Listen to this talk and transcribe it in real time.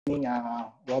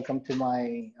Welcome to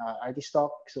my artist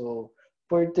talk. So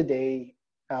for today,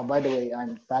 by the way,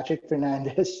 I'm Patrick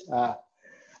Fernandez.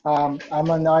 I'm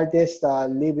an artist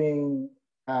living,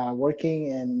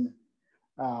 working, and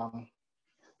um,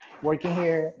 working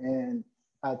here in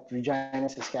at Regina,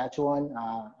 Saskatchewan.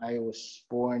 I was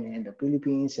born in the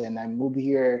Philippines, and I moved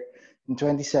here in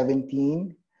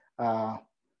 2017 uh,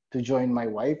 to join my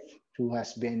wife, who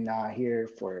has been here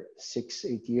for 8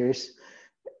 years.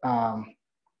 Um,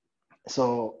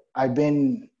 so I've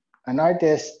been an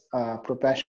artist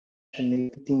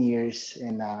professionally 15 years,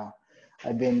 and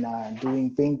I've been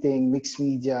doing painting, mixed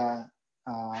media,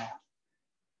 uh,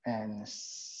 and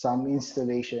some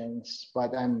installations,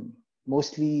 but I'm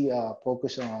mostly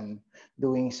focused on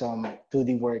doing some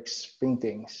 2D works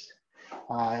paintings.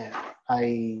 Uh, I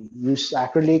use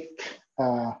acrylic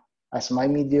uh, as my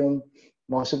medium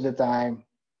most of the time,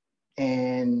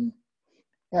 and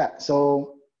yeah,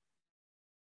 so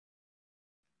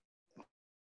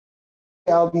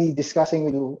I'll be discussing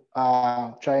with you,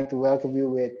 trying to welcome you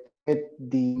with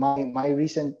my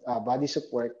recent bodies of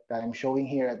work that I'm showing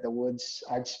here at the Woods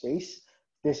Art Space.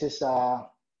 This is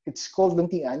it's called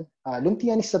Luntian.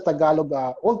 Luntian is a Tagalog,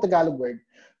 old Tagalog word,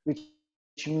 which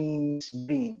means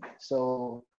green.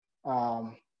 So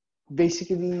um,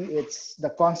 basically, it's the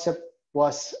concept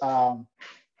was um,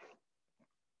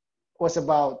 was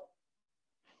about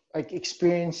like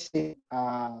experiencing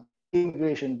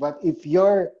immigration. But if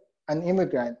you're an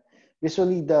immigrant,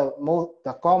 usually the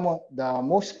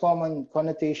most common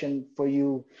connotation for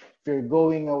you if you're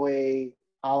going away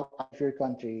out of your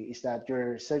country is that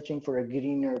you're searching for a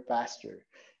greener pasture,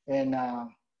 and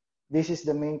this is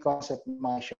the main concept of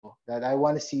my show that I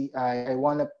want to see. I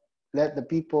want to let the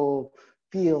people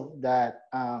feel that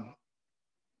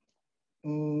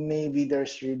maybe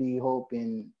there's really hope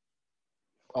in.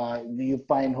 Do you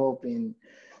find hope in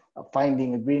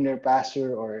finding a greener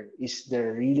pasture, or is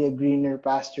there really a greener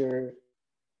pasture?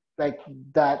 Like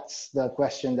that's the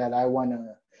question that I want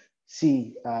to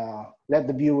see, let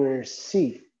the viewers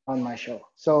see on my show.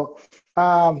 So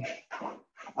um,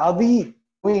 I'll be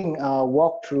doing a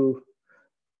walkthrough,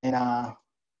 and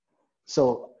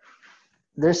so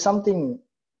there's something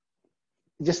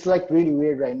just like really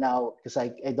weird right now because I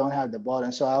don't have the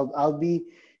button. So I'll be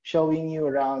showing you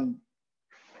around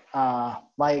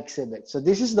my exhibit. So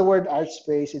this is the Word Art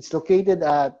Space. It's located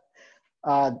at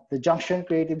the Junction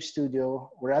Creative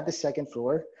Studio. We're at the second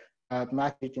floor at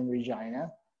Mac Street in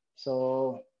Regina.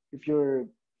 So if you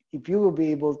will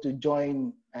be able to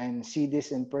join and see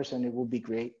this in person, it will be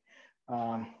great.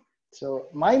 Um, so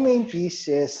my main piece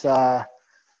is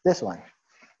this one.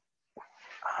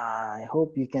 I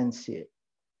hope you can see it.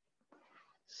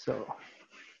 So,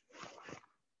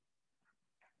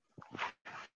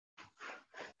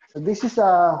 so this is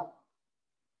I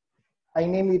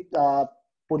name it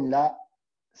Punla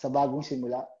sa Bagong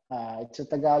Simula. It's a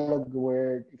Tagalog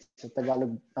word. It's a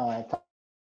Tagalog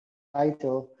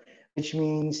title, which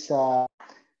means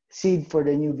seed for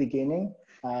the new beginning.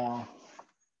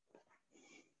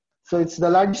 So it's the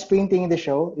largest painting in the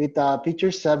show. It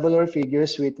features several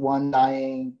figures with one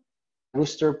lying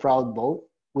rooster proud boat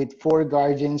with four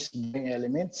guardians bearing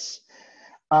elements,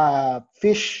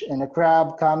 fish and a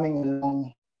crab coming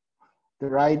along the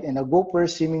ride, and a gopher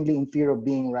seemingly in fear of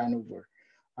being run over.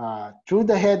 Through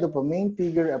the head of a main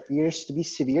figure appears to be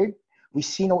severed. We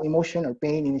see no emotion or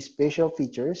pain in his facial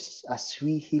features as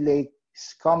he lays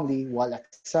calmly while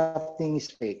accepting his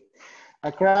fate.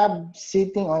 A crab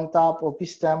sitting on top of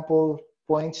his temple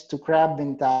points to crab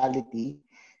mentality,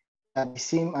 that they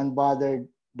seem unbothered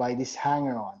by this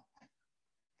hanger-on.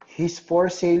 His four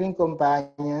sailing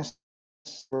companions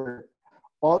were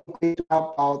all equipped to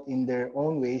help out in their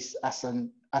own ways, as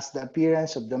the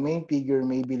appearance of the main figure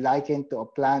may be likened to a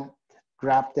plant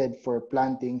grafted for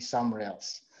planting somewhere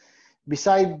else.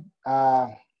 Beside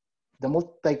the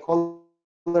multicolored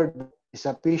boat is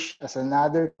a fish as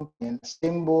another companion, a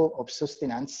symbol of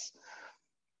sustenance.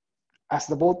 As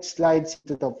the boat slides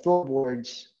into the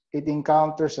floorboards, it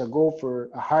encounters a gopher,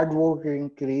 a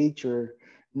hardworking creature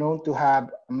known to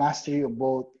have a mastery of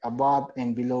both above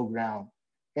and below ground.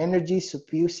 Energy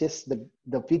suffuses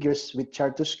the figures with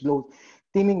chartreuse glow,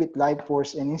 teeming with life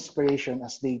force and inspiration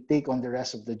as they take on the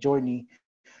rest of the journey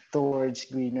towards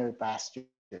greener pasture.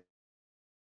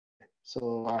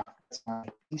 So that's my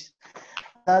piece.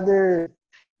 Another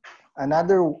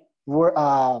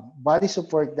body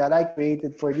support that I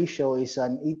created for this show is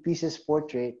an 8 pieces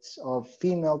portraits of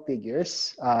female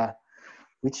figures,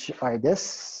 which are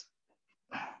this.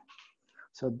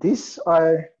 So these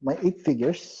are my 8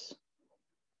 figures.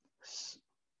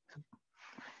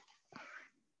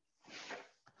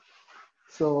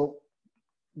 So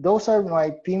those are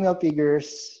my female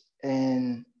figures,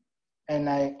 and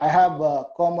I have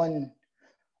common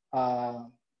uh,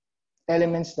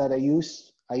 elements that I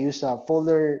use. I use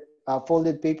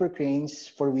folded paper cranes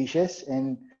for wishes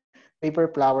and paper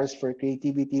flowers for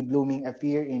creativity blooming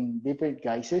appear in different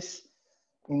guises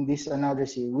in this another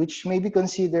sea, which may be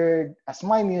considered as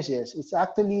my muses. It's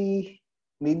actually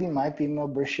maybe my female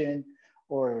version,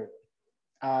 or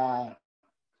uh,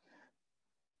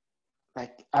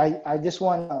 like I just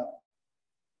wanna.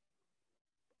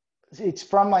 It's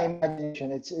from my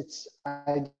imagination. It's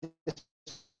I just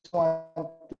want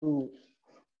to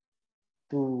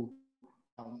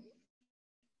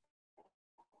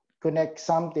connect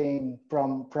something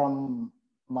from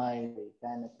my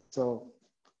planet. So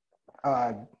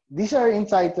these are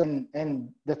entitled,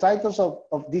 and the titles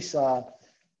of these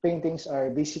paintings are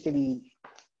basically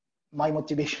my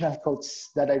motivational quotes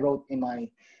that I wrote in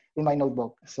my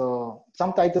notebook. So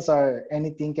some titles are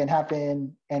anything can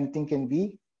happen, anything can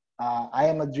be. I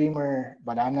am a dreamer,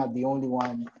 but I'm not the only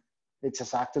one. It's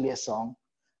just actually a song.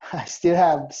 I still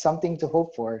have something to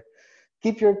hope for.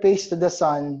 Keep your face to the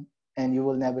sun, and you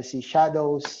will never see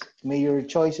shadows. May your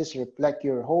choices reflect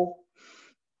your hope.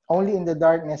 Only in the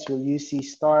darkness will you see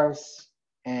stars,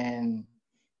 and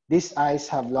these eyes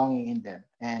have longing in them.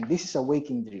 And this is a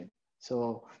waking dream.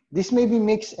 So this may be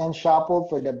mixed and shuffled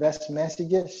for the best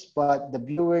messages, but the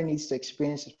viewer needs to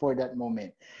experience it for that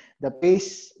moment. The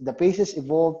paces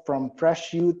evolve from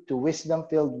fresh youth to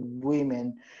wisdom-filled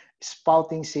women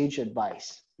spouting sage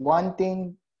advice. One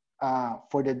thing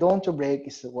for the dawn to break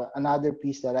is another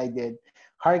piece that I did,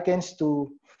 harkens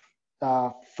to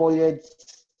foliage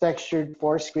textured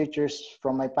forest creatures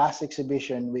from my past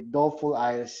exhibition with doleful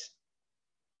eyes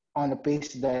on a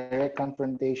pace direct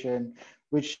confrontation,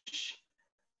 which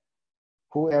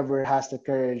whoever has the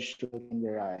courage to look in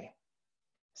their eye.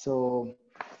 So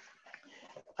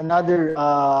another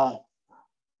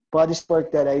body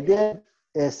work that I did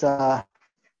is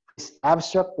this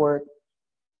abstract work.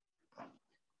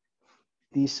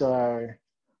 These are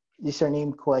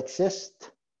named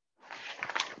Coexist.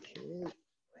 Okay.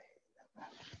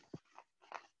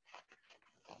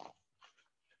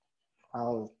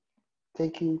 I'll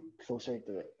take you closer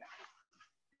to it.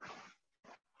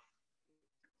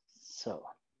 So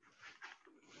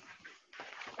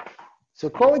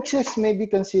coexist may be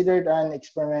considered an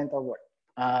experimental work.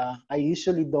 I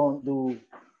usually don't do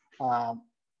uh,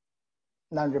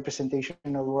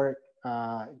 non-representational work.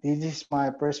 This is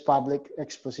my first public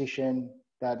exposition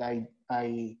that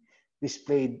I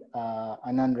displayed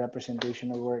a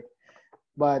non-representational work.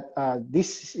 But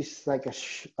this is like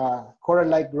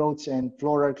coral-like growths and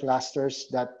floral clusters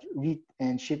that read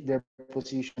and shift their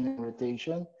position and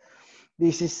rotation.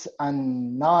 This is a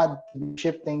nod to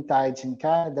shifting tides in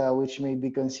Canada, which may be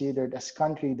considered as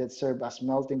country that serve as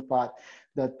melting pot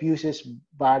that fuses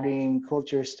varying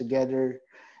cultures together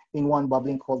in one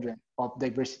bubbling cauldron of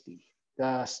diversity.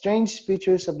 The strange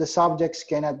features of the subjects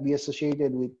cannot be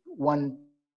associated with one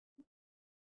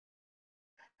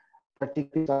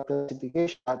particular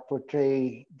classification but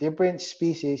portray different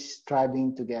species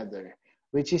thriving together,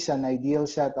 which is an ideal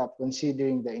setup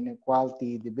considering the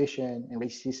inequality, division, and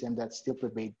racism that still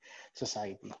pervade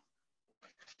society.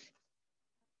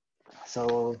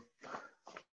 So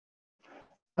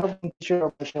one of the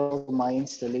picture of my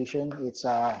installation, it's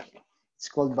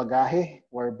called bagahe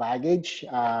or baggage.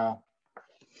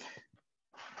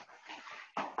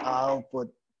 I'll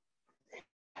put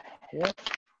here.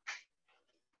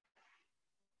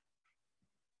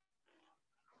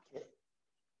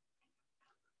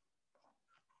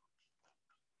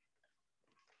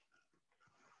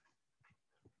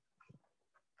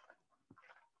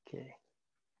 Okay.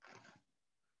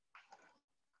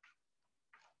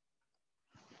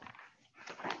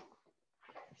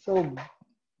 So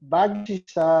baggage is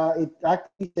it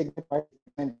actually signifies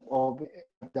of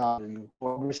W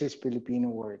for overseas Filipino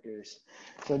workers.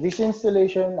 So this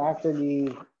installation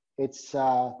actually it's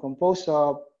composed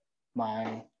of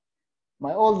my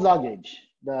my old luggage,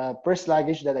 the first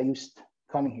luggage that I used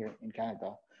coming here in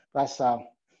Canada. Plus,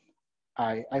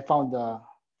 I found a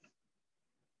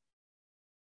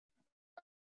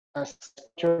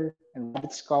sculpture and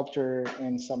rabbit sculpture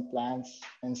and some plants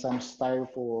and some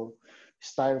styrofoam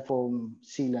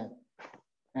sealant,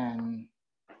 and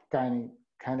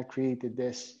kind of created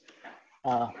this.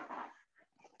 Uh,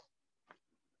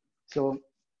 so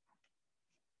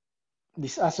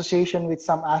this association with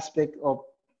some aspect of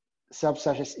self,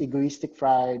 such as egoistic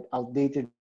pride, outdated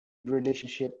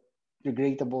relationship,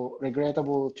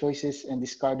 regrettable choices, and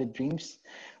discarded dreams.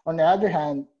 On the other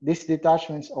hand, these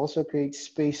detachments also create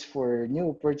space for new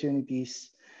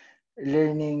opportunities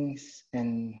learnings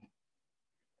and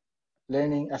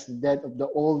learning as the death of the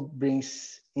old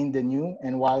brings in the new,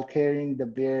 and while carrying the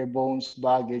bare bones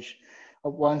baggage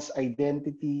of one's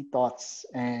identity, thoughts,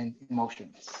 and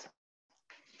emotions.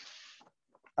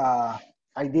 Uh,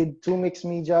 I did two mixed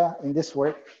media in this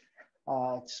work.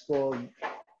 It's called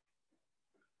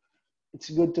It's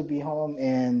Good to Be Home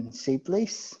and Safe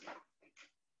Place.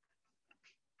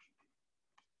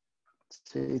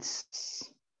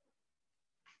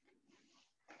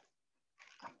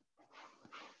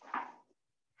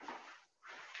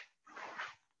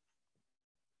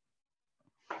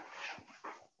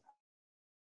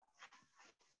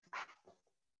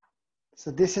 So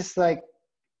this is like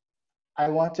I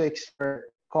want to explore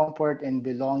comfort and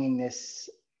belongingness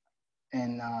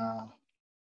and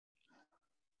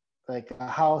like a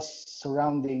house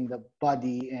surrounding the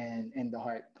body and the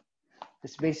heart.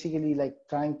 It's basically like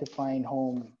trying to find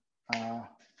home uh,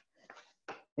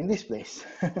 in this place.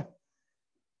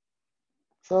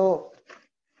 So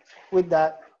with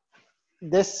that,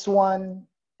 this one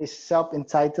is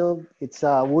self-entitled. It's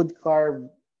a wood carved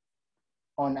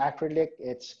on acrylic.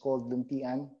 It's called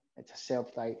LUNTIAN. It's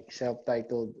a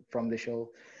self-titled from the show.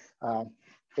 Um,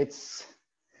 it's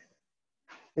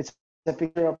it's a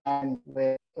picture of a man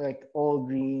with like all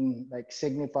green, like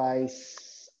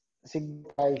signifies the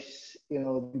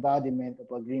embodiment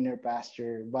of a greener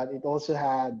pasture. But it also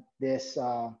had this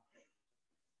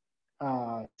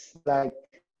like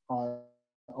on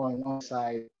the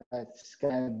side that's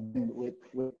kind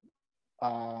of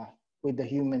uh, with the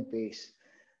human face.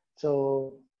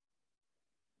 So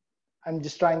I'm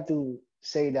just trying to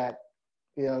say that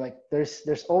like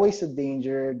there's always a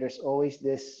danger. There's always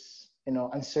this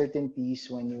uncertainties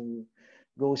when you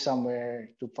go somewhere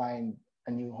to find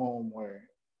a new home, or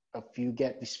if you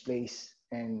get displaced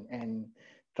and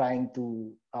trying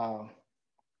to uh,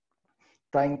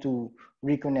 trying to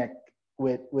reconnect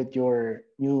with your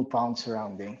newfound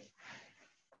surrounding.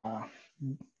 Uh,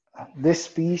 this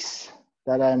piece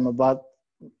that I'm about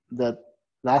that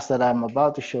last that I'm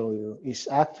about to show you is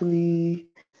actually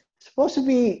supposed to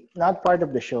be not part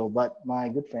of the show, but my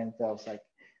good friend tells like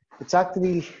it's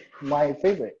actually my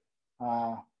favorite.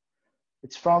 Uh,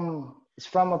 it's from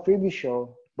a previous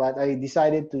show, but I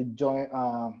decided to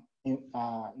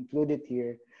include it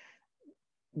here,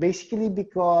 basically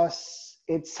because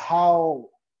it's how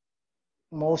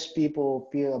most people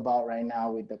feel about right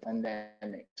now with the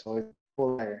pandemic. So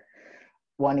people are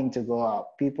wanting to go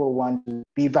out. People want to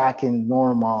be back in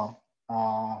normal.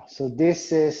 So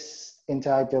this is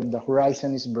entitled "The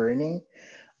Horizon is Burning."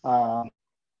 Uh,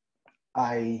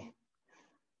 I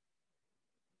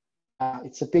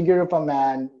it's a figure of a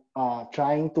man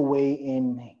trying to weigh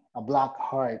in a black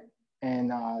heart,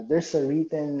 and there's a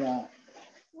written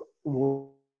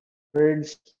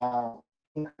words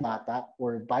bata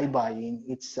or bye-bying.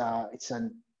 It's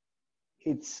an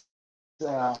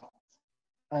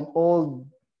old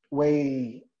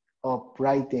way of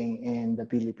writing in the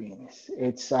Philippines.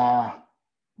 It's the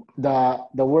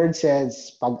word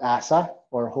says pag-asa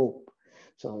or hope.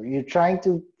 So you're trying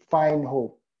to find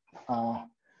hope uh,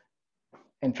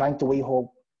 and trying to weigh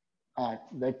hope.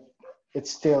 Like it's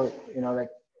still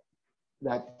like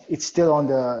that. It's still on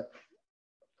the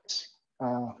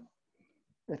uh,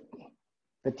 that,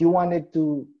 that you wanted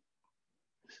to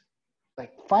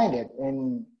like find it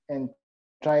and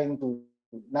trying to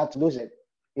not to lose it,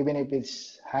 even if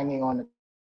it's hanging on a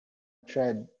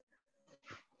thread.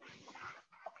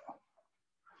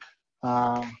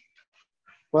 Uh,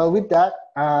 well, with that,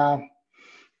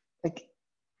 like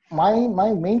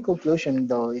my main conclusion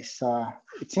though is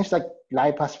it seems like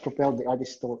life has propelled the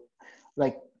artist to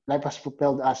like life has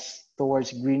propelled us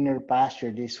towards greener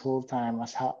pasture this whole time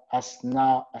as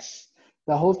now as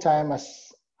the whole time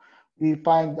as we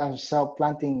find ourselves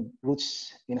planting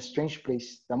roots in a strange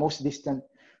place, the most distant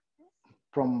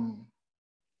from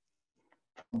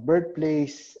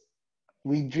birthplace.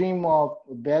 We dream of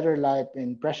a better life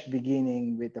and fresh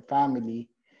beginning with the family.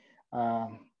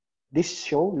 Um, this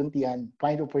show, Luntian,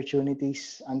 find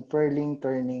opportunities, unfurling,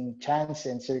 turning chance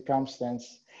and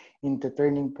circumstance into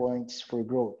turning points for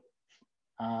growth.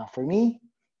 For me,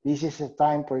 this is a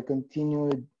time for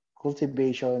continued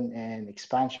cultivation and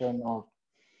expansion of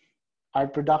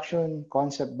art production,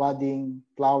 concept budding,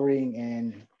 flowering,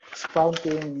 and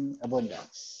sprouting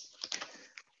abundance.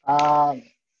 Um,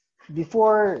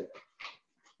 before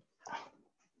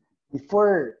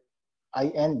before I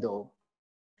end though,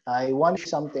 I want to show you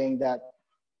something that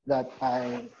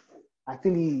I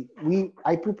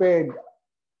prepared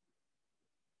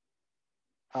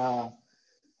uh,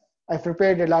 I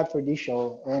prepared a lot for this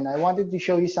show, and I wanted to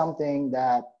show you something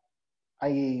that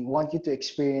I want you to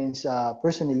experience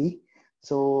personally.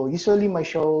 So usually my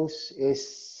shows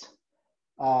is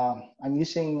I'm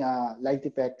using light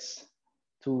effects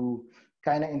to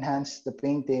kind of enhance the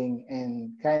painting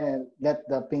and kind of let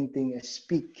the painting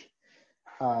speak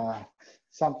uh,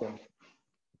 something.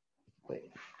 Wait,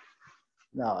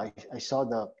 now I saw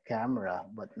the camera,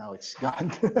 but now it's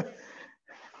gone.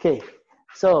 Okay,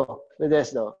 so with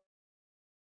this though,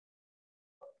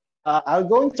 I'll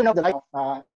go into the light.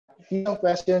 If you have a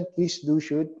question, please do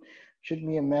shoot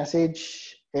me a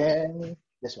message and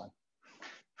this one.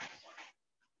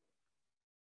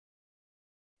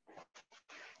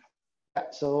 Yeah,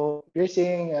 so you're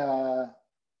saying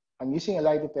I'm using a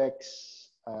light effects,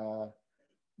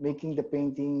 making the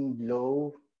painting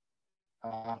glow.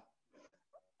 Uh,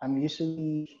 I'm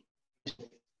usually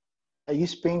I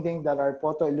use painting that are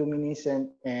photoluminescent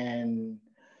and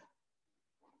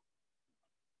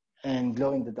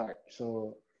glow in the dark.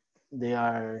 So they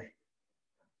are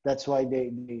that's why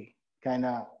they kind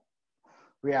of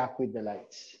react with the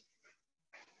lights.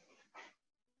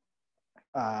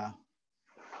 Uh,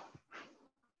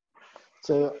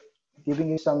 so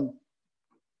giving you some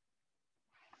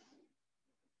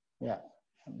yeah,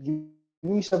 give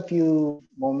me some few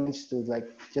moments to like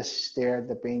just stare at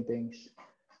the paintings.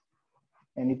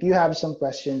 And if you have some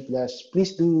questions,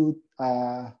 please do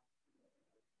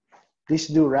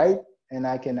write, and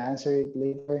I can answer it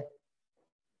later.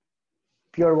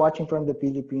 If you're watching from the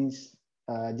Philippines,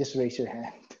 just raise your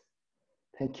hand.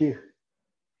 Thank you.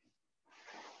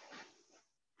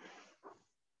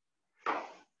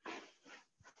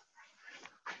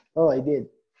 Oh, I did.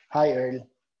 Hi, Earl.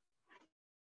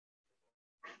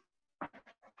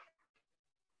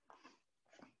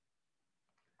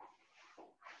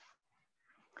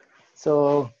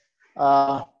 So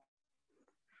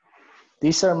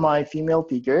these are my female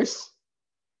figures.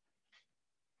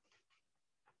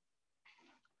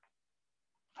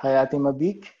 Hi, Ate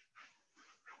Mabik.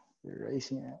 You're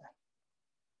raising it.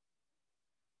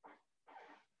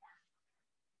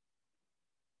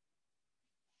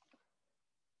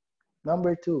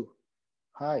 Number 2.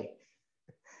 Hi.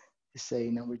 Just say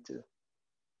number 2.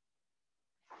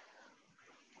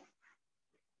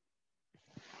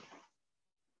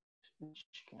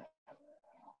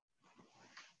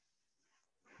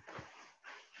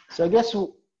 So I guess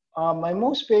my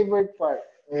most favorite part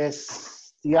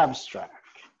is the abstract.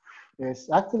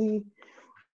 It's actually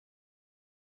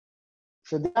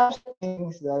so the abstract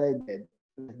things that I did,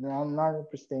 not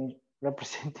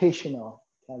representational.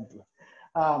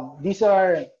 These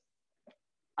are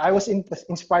I was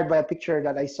inspired by a picture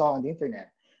that I saw on the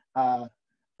internet.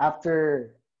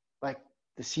 After like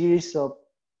the series of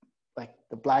like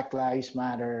the Black Lives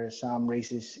Matter, some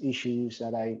racist issues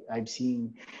that I've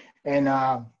seen, and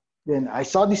then I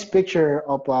saw this picture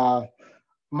of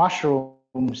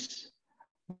mushrooms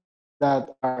that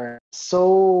are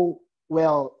so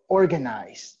well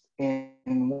organized in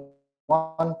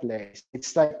one place.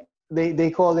 It's like they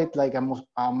call it like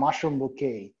a mushroom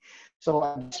bouquet. So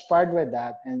I'm inspired by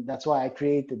that, and that's why I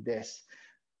created this.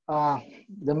 Uh,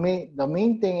 the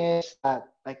main thing is that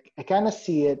like I kind of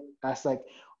see it as like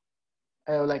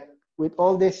with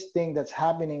all this thing that's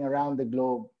happening around the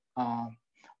globe,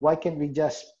 why can't we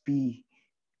just be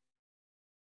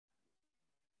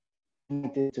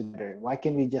united together? Why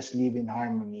can't we just live in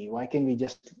harmony? Why can't we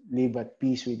just live at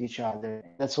peace with each other?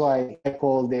 That's why I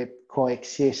called it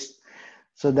coexist,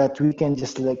 so that we can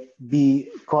just like be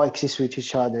coexist with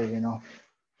each other, you know.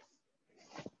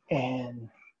 And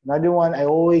another one, I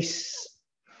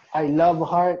love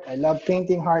art. I love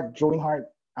painting art, drawing art.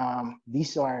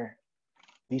 These are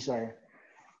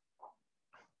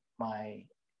my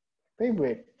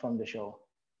favorite from the show.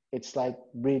 It's like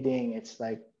breathing. It's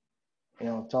like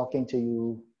talking to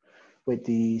you with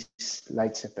these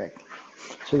lights effect.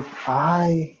 So if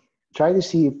I try to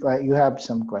see if you have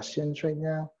some questions right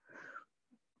now,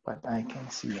 but I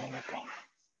can't see anything.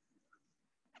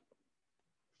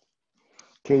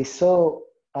 Okay, so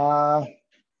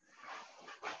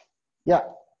yeah,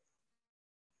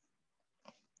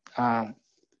 um,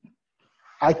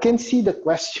 I can see the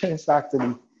questions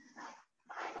actually.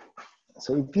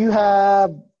 So if you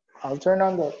have, I'll turn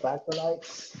on the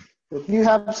backlights. If you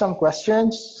have some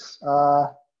questions,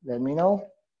 let me know.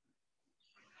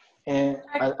 And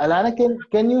Alana,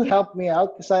 can you help me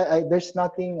out? Because there's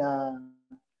nothing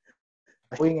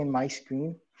showing in my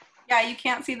screen. Yeah, you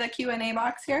can't see the Q&A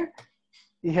box here?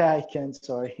 Yeah, I can,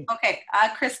 sorry. Okay,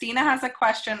 Christina has a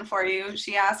question for you.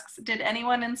 She asks, did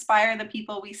anyone inspire the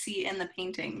people we see in the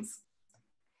paintings?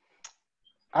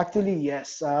 Actually,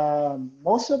 yes.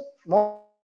 Most of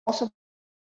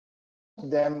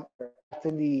them are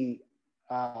actually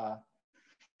uh,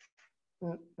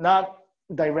 not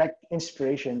direct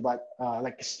inspiration, but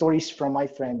like stories from my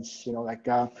friends. You know, like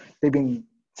they've been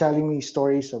telling me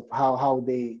stories of how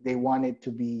they wanted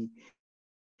to be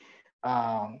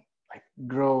like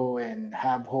grow and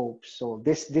have hope. So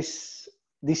this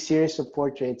series of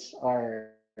portraits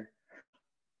are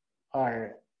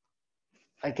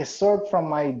like a sort from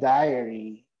my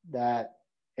diary that,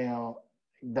 you know,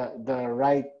 the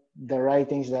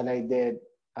writings that I did,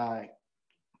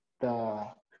 the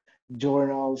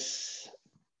journals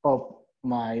of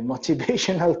my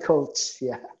motivational quotes.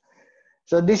 Yeah.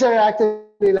 So these are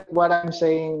actually like what I'm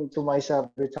saying to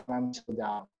myself every time I'm so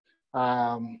down.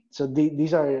 So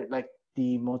these are like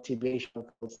the motivational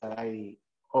quotes that I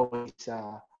always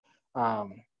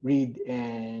read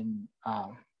and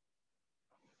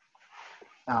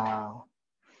uh,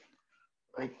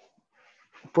 like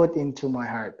put into my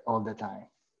heart all the time.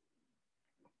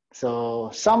 So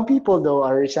some people though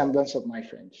are resemblance of my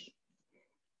friends.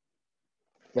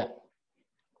 Yeah.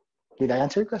 Did I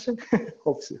answer your question?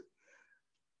 Hope so.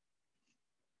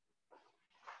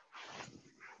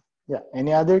 Yeah.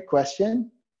 Any other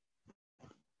question?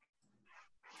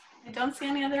 I don't see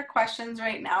any other questions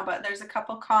right now, but there's a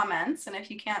couple comments, and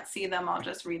if you can't see them, I'll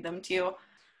just read them to you.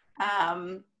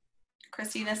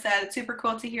 Christina said, it's super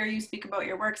cool to hear you speak about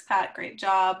your works, Pat. Great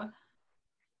job.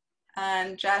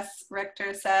 And Jess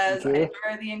Richter says, I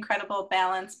admire the incredible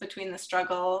balance between the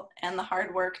struggle and the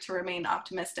hard work to remain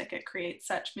optimistic. It creates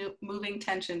such moving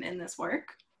tension in this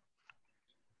work.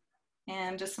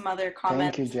 And just some other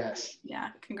comments. Thank you, Jess.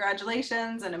 Yeah,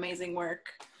 congratulations and amazing work.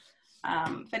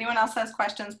 If anyone else has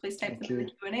questions, please type them in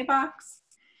the Q&A box.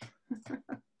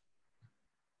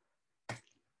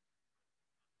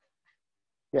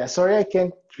 Yeah, sorry I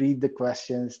can't read the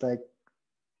questions. Like,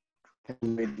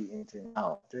 already into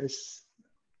now. There's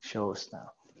shows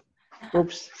now.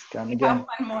 Oops, come we again. Have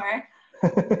one more.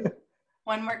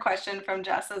 One more question from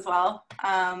Jess as well.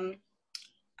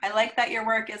 I like that your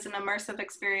work is an immersive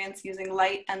experience using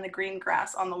light and the green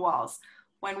grass on the walls.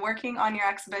 When working on your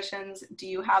exhibitions, do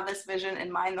you have this vision in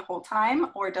mind the whole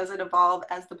time, or does it evolve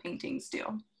as the paintings do?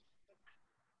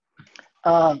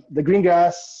 The green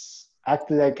grass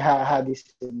actually like had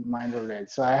this in mind already.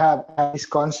 So I have this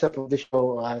concept of the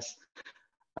show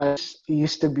as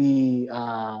used to be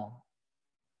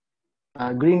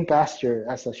green pasture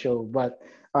as a show, but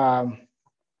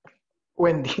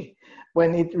when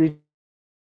when it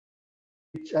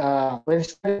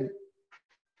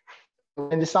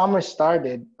when the summer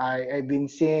started, I've been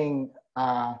seeing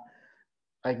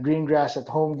like green grass at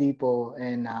Home Depot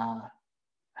and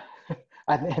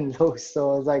at Lowe's.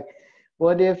 So I was like,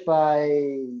 what if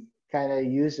I kind of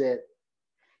use it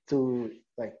to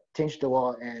like change the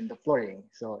wall and the flooring?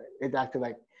 So it actually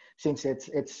like, since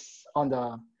it's on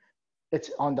the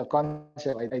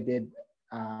concept, I did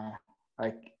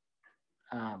like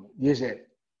use it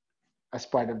as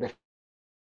part of the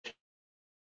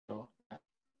show.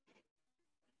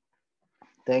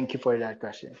 Thank you for that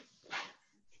question.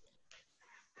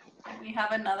 We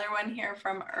have another one here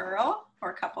from Earl,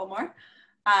 or a couple more.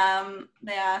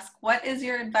 They ask, what is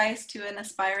your advice to an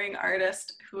aspiring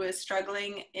artist who is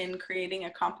struggling in creating a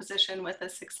composition with a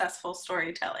successful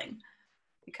storytelling?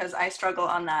 Because I struggle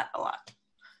on that a lot.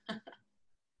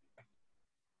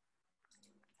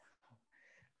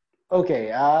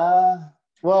 Okay.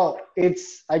 Well,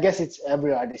 I guess it's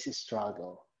every artist's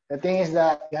struggle. The thing is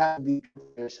that you have to be true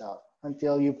to yourself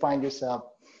until you find yourself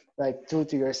like true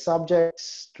to your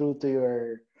subjects, true to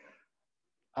your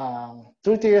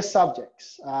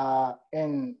subjects,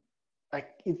 and like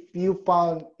if you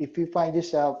find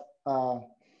yourself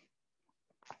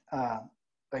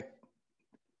like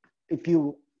if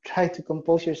you try to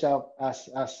compose yourself as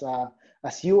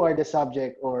you are the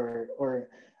subject, or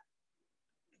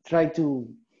try to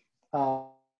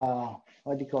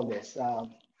what do you call this?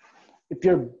 If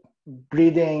you're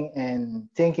breathing and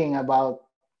thinking about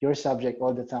your subject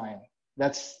all the time,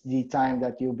 that's the time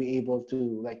that you'll be able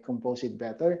to like compose it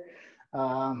better.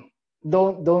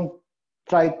 Don't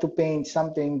try to paint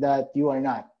something that you are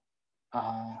not.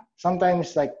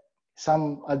 Sometimes like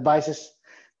some advices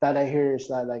that I hear is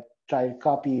that like try to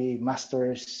copy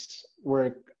master's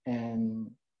work,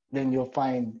 and then you'll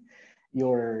find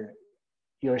your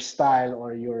style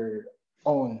or your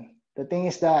own. The thing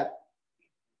is that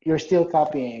you're still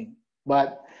copying,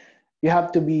 but you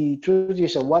have to be true to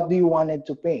yourself. What do you want it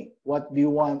to paint? What do you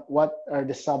want? What are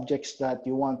the subjects that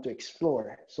you want to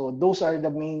explore? So those are the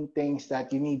main things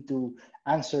that you need to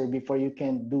answer before you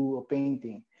can do a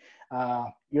painting.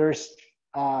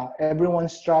 Everyone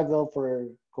struggle for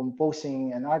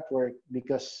composing an artwork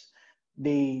because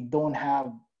they don't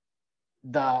have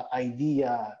the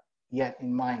idea yet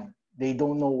in mind. They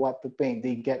don't know what to paint.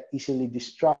 They get easily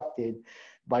distracted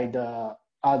by the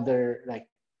other, like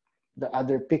the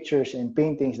other pictures and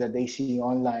paintings that they see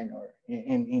online or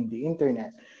in the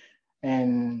internet.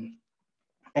 And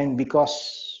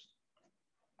because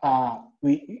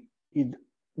we it,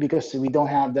 because we don't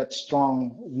have that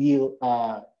strong will,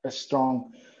 a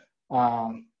strong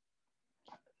um,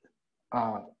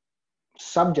 uh,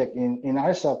 subject in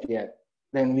ourselves yet,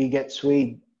 then we get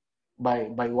swayed by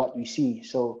what we see.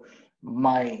 So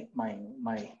my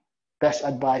best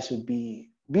advice would be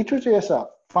true to yourself.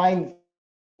 Find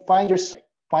yourself,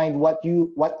 find what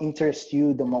interests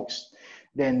you the most.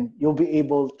 Then you'll be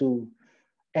able to,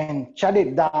 and shut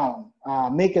it down.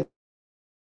 Make a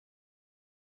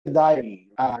diary,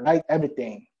 write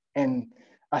everything, and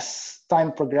as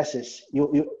time progresses,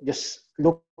 you just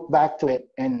look back to it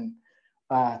and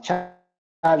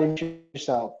challenge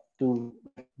yourself to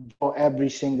draw every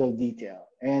single detail.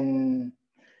 And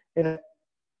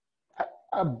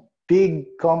a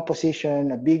big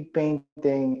composition, a big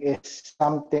painting is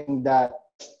something that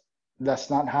does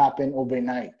not happen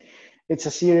overnight. It's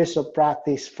a series of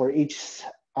practice for each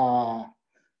uh,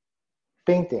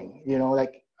 painting.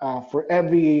 Like for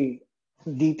every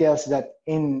details that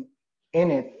in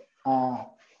it,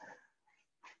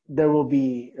 there will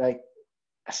be like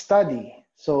a study.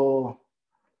 So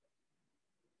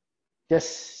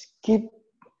just keep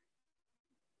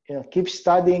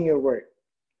studying your work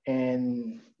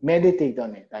and meditate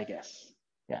on it, I guess.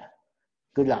 Yeah.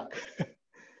 Good luck. Looks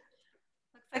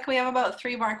like we have about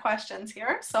 3 more questions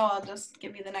here, so I'll just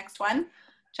give you the next one.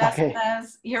 Jess Okay.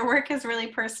 says, your work is really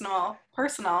personal.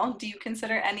 Do you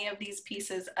consider any of these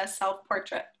pieces a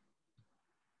self-portrait?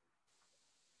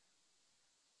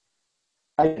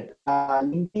 I did.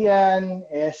 LUNTIAN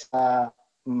is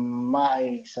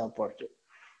my self-portrait.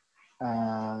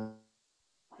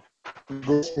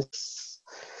 This is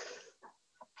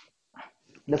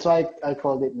That's why I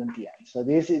called it LUNTIAN. So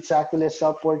this it's actually a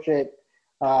self-portrait.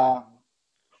 Uh,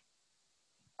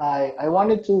 I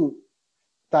wanted to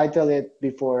title it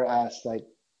before as like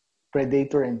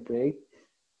Predator and Prey,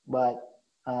 but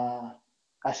uh,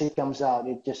 as it comes out,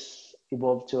 it just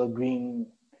evolved to a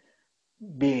green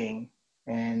being,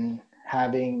 and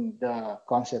having the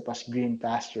concept as green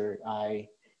pasture, I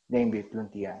named it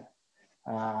LUNTIAN.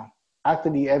 Uh,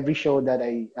 Actually, every show that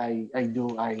I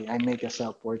do, I make a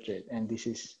self-portrait, and this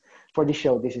is for this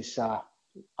show. This is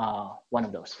one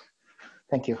of those.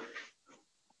 Thank you.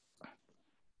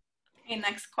 Okay,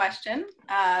 next question.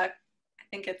 I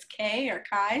think it's Kay or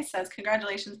Kai says,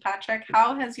 congratulations, Patrick.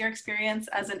 How has your experience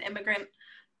as an immigrant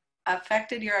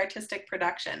affected your artistic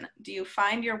production? Do you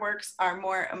find your works are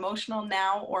more emotional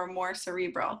now or more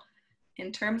cerebral?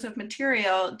 In terms of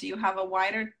material, do you have a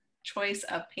wider choice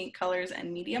of paint colors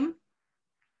and medium?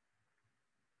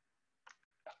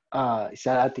 Is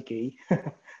that Ate Kay?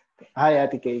 Hi,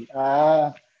 Ate Kay.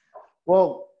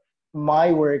 Well,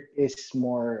 my work is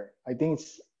more. I think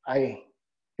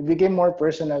it became more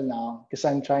personal now because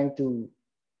I'm trying to,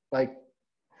 like,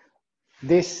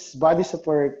 this body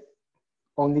support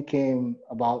only came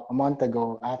about a month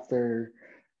ago after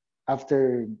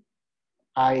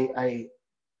I I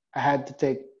I had to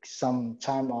take some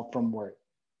time off from work.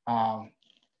 Um,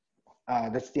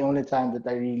 that's the only time that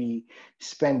I really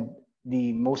spend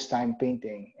the most time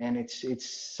painting, and it's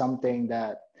something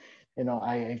that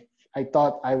I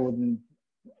thought I would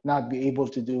not be able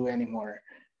to do anymore.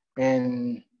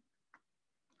 And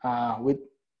with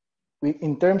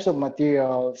in terms of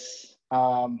materials,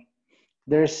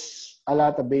 there's a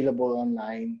lot available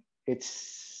online.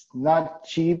 It's not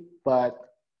cheap, but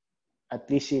at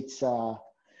least it's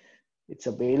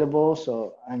available.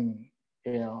 So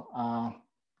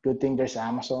good thing there's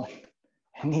Amazon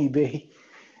and eBay.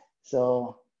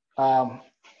 So um,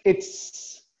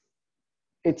 it's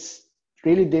it's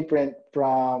really different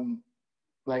from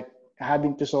like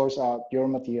having to source out your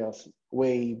materials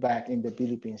way back in the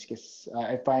Philippines, because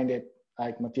I find it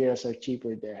like materials are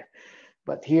cheaper there.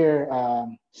 But here,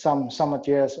 some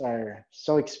materials are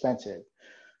so expensive,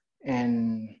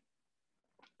 and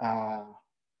uh,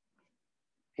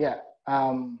 yeah.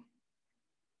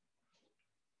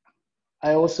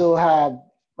 I also have,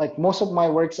 like, most of my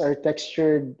works are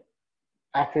textured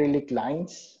acrylic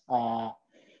lines.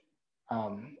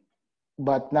 Um,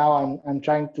 but now I'm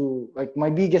trying to, like, my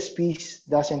biggest piece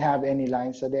doesn't have any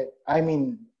lines. So that, I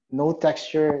mean, no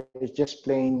texture. It's just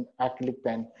plain acrylic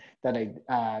pen that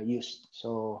I used.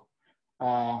 So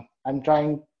I'm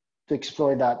trying to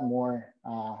explore that more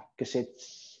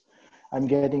because I'm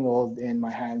getting old and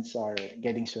my hands are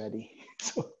getting sweaty.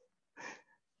 So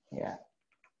yeah,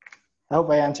 I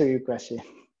hope I answer your question.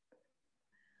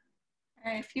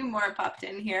 All right, a few more popped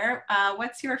in here.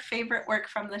 What's your favorite work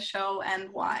from the show and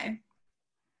why?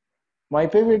 My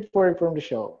favorite work from the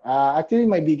show, actually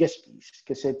my biggest piece,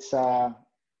 because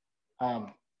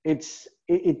um,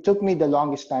 it took me the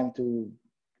longest time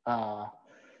uh,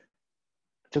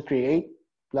 to create.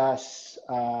 Plus,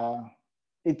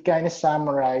 it kind of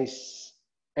summarized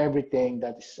everything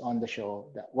that is on the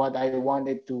show. That what I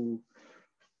wanted to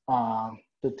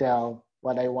tell,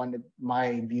 what I wanted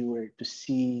my viewer to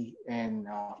see and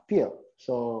feel.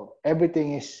 So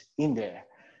everything is in there.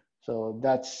 So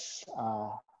that's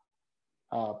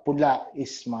Pudla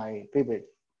is my favorite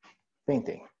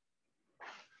painting.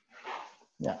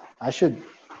 Yeah, I should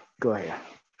go ahead.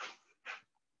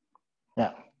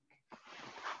 Yeah.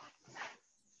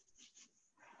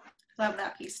 Love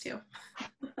that piece too.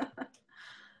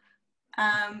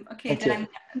 Okay, Thank you.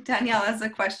 Danielle has a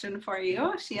question for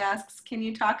you. She asks, can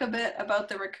you talk a bit about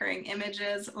the recurring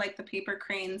images like the paper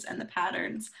cranes and the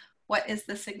patterns? What is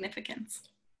the significance?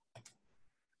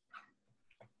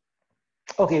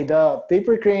 Okay, the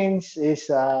paper cranes is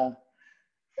a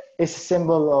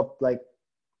symbol of like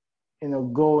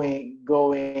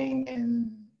going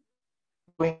and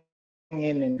going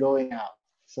in and going out.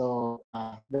 So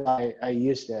I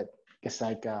use that because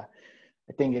I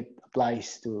think it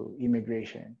applies to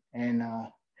immigration and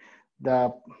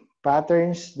the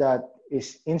patterns that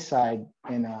is inside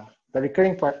and the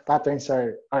recurring patterns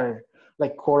are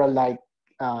like coral like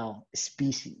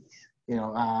species. You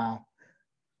know,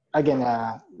 again,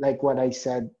 like what I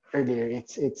said earlier,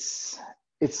 it's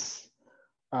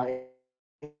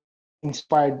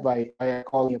inspired by a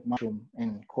colony of mushroom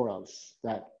and corals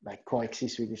that like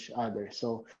coexist with each other.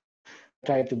 So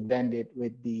try to blend it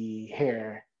with the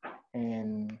hair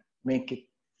and make it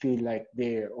feel like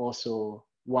they're also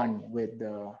one with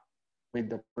the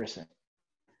person.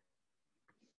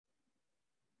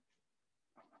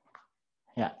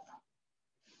 Yeah.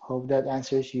 Hope that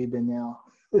answers you, Danielle.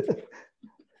 Sure.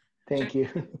 Thank you.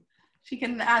 She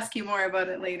can ask you more about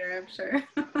it later, I'm sure.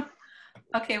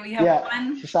 Okay, we have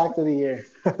Yeah, she's actually here.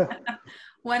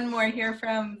 one more here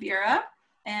from Vera.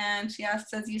 And she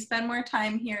asks, as you spend more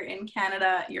time here in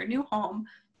Canada, your new home,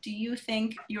 do you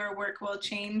think your work will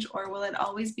change or will it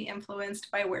always be influenced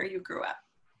by where you grew up?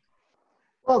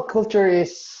 Well, culture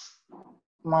is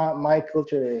my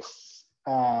culture is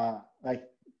like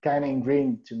kind of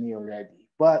ingrained to me already.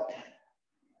 But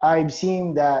I've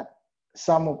seen that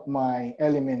some of my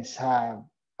elements have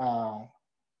uh,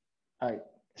 like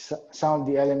some of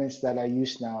the elements that I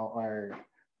use now are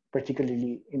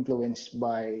particularly influenced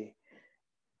by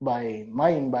my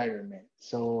environment.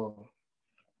 So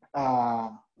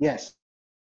yes,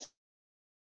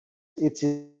 it's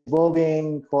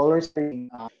evolving. Colors are changing.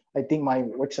 I think my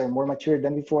works are more mature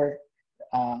than before,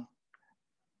 uh,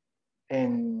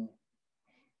 and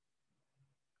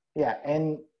yeah,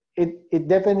 and it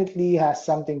definitely has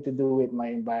something to do with my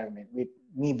environment, with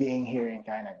me being here in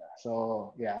Canada.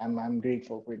 So yeah, I'm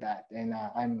grateful for that, and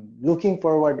I'm looking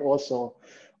forward also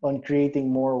on creating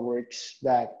more works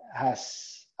that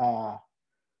has a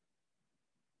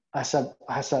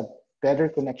better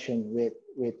connection with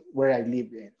where I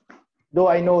live in. Though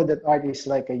I know that art is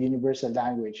like a universal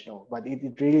language, no, but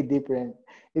it really different.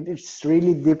 It's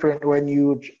really different when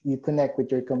you connect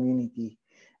with your community,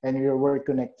 and your work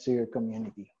connects to your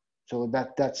community. So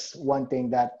that's one thing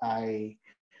that I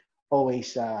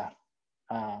always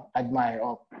admire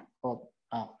of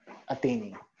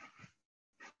attaining.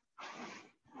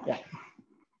 Yeah.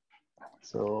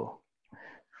 So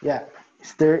yeah,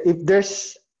 is there if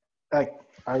there's like,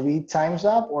 are we times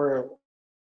up or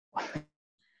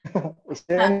is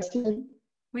there any question?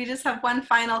 We just have one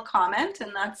final comment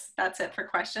and that's it for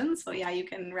questions. So yeah, you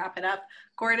can wrap it up.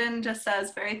 Gordon just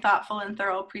says, very thoughtful and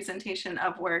thorough presentation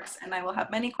of works, and I will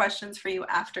have many questions for you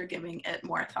after giving it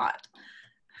more thought.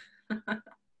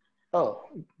 Oh,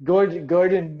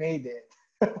 Gordon made it.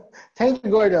 Thank you,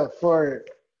 Gordo, for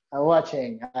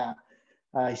watching.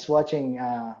 He's watching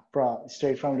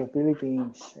straight from the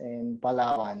Philippines in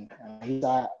Palawan. He's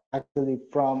actually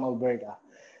from Alberta.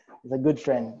 He's a good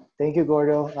friend. Thank you,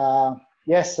 Gordo.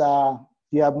 Yes, if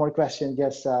you have more questions,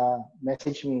 just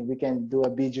message me. We can do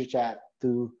a video chat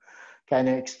to kind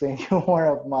of explain you more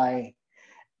of my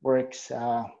works.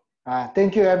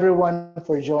 Thank you, everyone,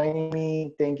 for joining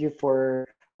me. Thank you for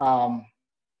um,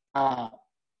 uh,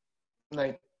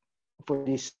 like for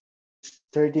these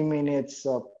 30 minutes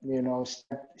of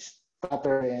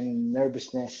stutter and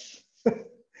nervousness.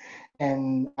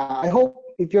 And I hope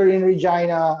if you're in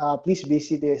Regina, please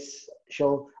visit this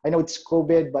show. I know it's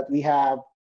COVID, but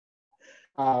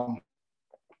um,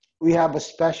 we have a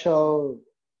special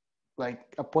like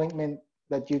appointment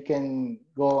that you can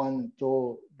go on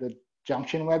to the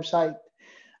Junction website.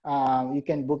 You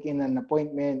can book in an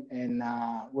appointment, and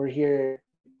we're here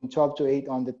between 12 to 8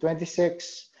 on the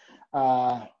 26th.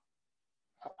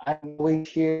 I'm always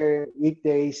here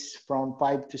weekdays from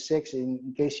 5 to 6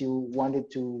 in case you wanted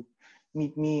to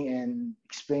meet me and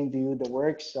explain to you the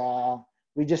works.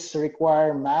 We just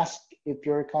require mask if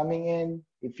you're coming in.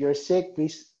 If you're sick,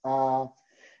 please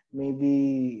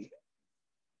maybe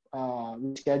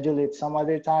reschedule it some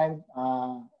other time.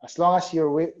 As long as you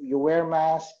wear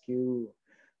mask, you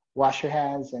wash your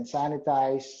hands and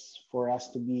sanitize for us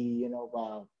to be,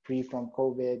 free from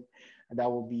COVID. That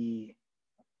will be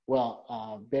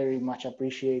very much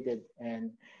appreciated.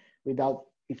 And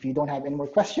if you don't have any more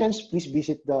questions, please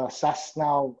visit the SAS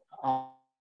Now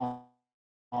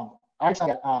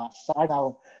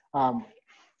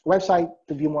website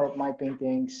to view more of my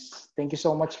paintings. Thank you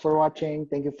so much for watching.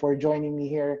 Thank you for joining me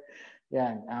here.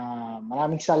 Yan.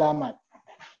 Maraming salamat.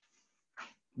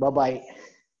 Bye-bye.